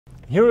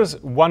Here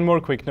is one more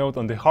quick note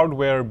on the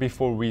hardware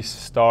before we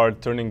start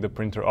turning the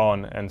printer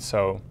on. And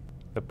so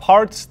the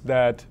parts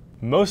that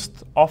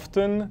most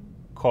often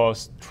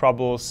cause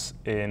troubles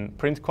in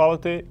print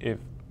quality if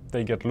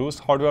they get loose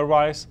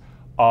hardware-wise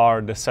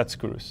are the set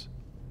screws.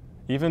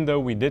 Even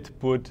though we did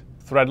put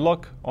thread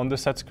lock on the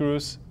set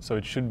screws, so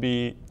it should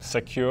be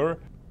secure,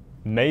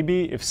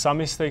 maybe if some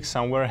mistake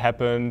somewhere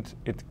happened,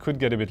 it could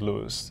get a bit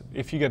loose.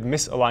 If you get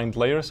misaligned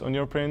layers on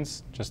your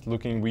prints, just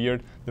looking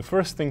weird, the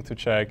first thing to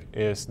check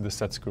is the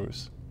set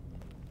screws.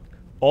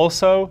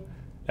 Also,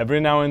 every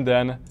now and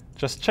then,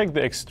 just check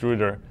the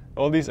extruder.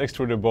 All these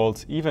extruder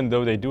bolts, even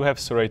though they do have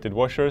serrated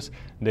washers,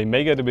 they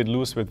may get a bit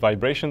loose with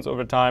vibrations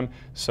over time,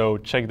 so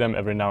check them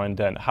every now and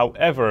then.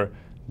 However,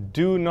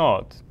 do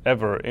not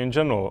ever, in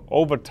general,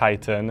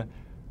 over-tighten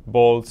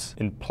bolts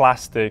in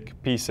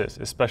plastic pieces,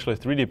 especially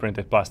 3D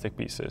printed plastic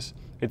pieces.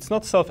 It's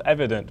not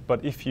self-evident,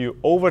 but if you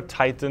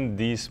over-tighten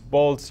these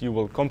bolts, you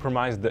will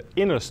compromise the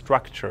inner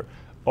structure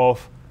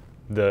of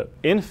the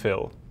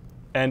infill,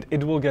 and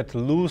it will get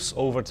loose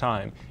over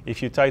time.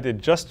 If you tighten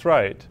it just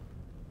right,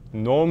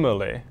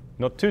 normally,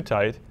 not too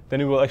tight,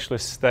 then it will actually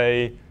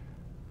stay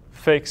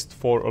fixed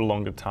for a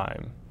longer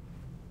time.